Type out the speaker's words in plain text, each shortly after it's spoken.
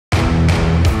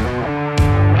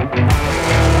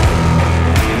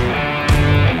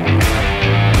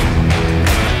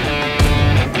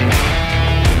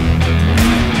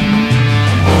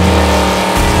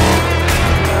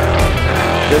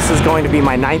This is going to be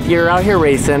my 9th year out here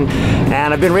racing,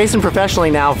 and I've been racing professionally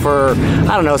now for,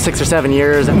 I don't know, 6 or 7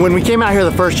 years. When we came out here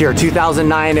the first year,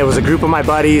 2009, it was a group of my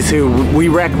buddies who we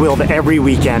wreck wheeled every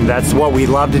weekend. That's what we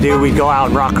love to do. We'd go out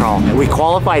and rock crawl. We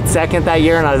qualified second that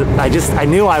year, and I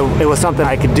knew it was something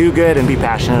I could do good and be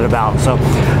passionate about. So,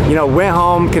 you know, went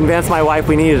home, convinced my wife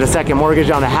we needed a second mortgage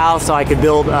on the house so I could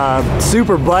build a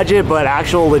super budget but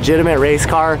actual legitimate race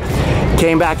car.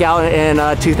 Came back out in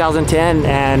 2010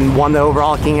 and won the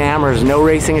overall King of Hammers. No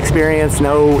racing experience,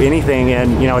 no anything,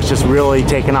 and you know, it's just really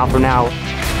taken off from now.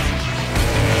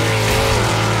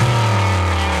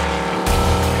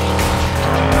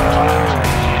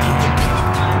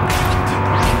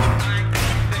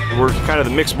 We're kind of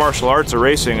the mixed martial arts of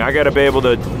racing. I got to be able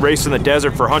to race in the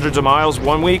desert for hundreds of miles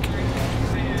one week.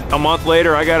 A month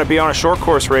later, I got to be on a short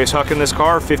course race hucking this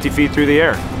car 50 feet through the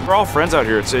air. We're all friends out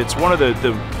here. It's one of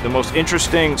the most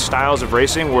interesting styles of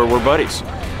racing where we're buddies.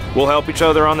 We'll help each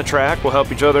other on the track, we'll help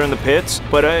each other in the pits,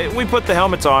 but we put the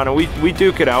helmets on and we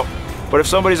duke it out. But if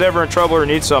somebody's ever in trouble or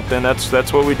needs something,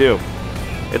 that's what we do.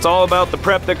 It's all about the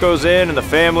prep that goes in and the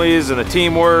families and the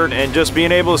teamwork and just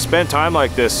being able to spend time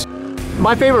like this.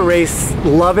 My favorite race,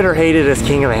 love it or hate it, is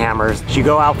King of the Hammers. You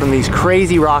go out from these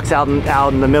crazy rocks out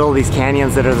in the middle of these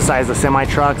canyons that are the size of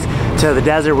semi-trucks to the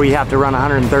desert where you have to run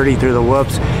 130 through the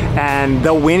whoops, and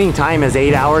the winning time is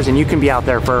 8 hours, and you can be out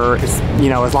there for, you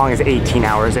know, as long as 18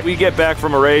 hours. We get back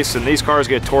from a race and these cars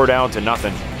get tore down to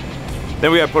nothing.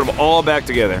 Then we got to put them all back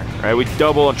together, right? We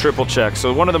double and triple check.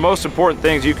 So one of the most important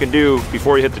things you can do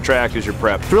before you hit the track is your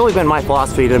prep. It's really been my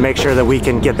philosophy to make sure that we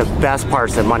can get the best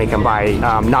parts that money can buy,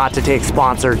 not to take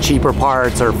sponsored cheaper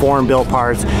parts or foreign built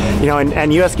parts. You know,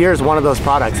 and US Gear is one of those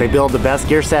products. They build the best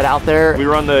gear set out there. We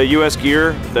run the US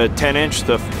Gear, the 10-inch,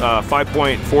 the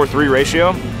 5.43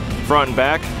 ratio, front and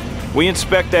back. We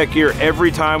inspect that gear every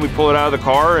time we pull it out of the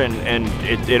car, and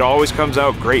it always comes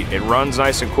out great. It runs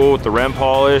nice and cool with the REM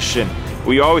polish, and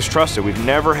we always trust it. We've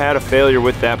never had a failure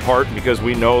with that part because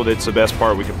we know that it's the best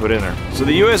part we can put in there. So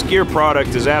the US Gear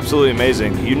product is absolutely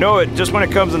amazing. You know it just when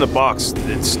it comes in the box.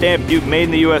 It's stamped made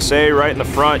in the USA right in the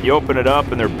front. You open it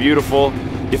up and they're beautiful.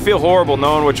 You feel horrible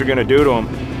knowing what you're gonna do to them,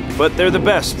 but they're the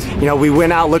best. You know, we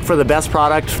went out, looked for the best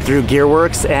product through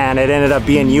Gearworks, and it ended up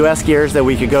being US Gears that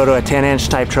we could go to a 10-inch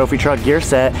type trophy truck gear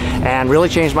set, and really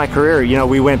changed my career. You know,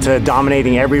 we went to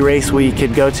dominating every race we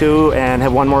could go to and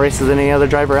have won more races than any other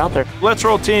driver out there. Let's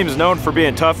Roll team is known for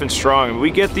being tough and strong.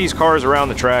 We get these cars around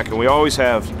the track, and we always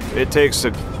have. It takes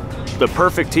the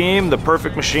perfect team, the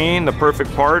perfect machine, the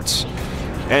perfect parts,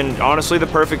 and honestly, the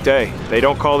perfect day. They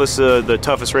don't call this the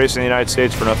toughest race in the United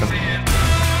States for nothing.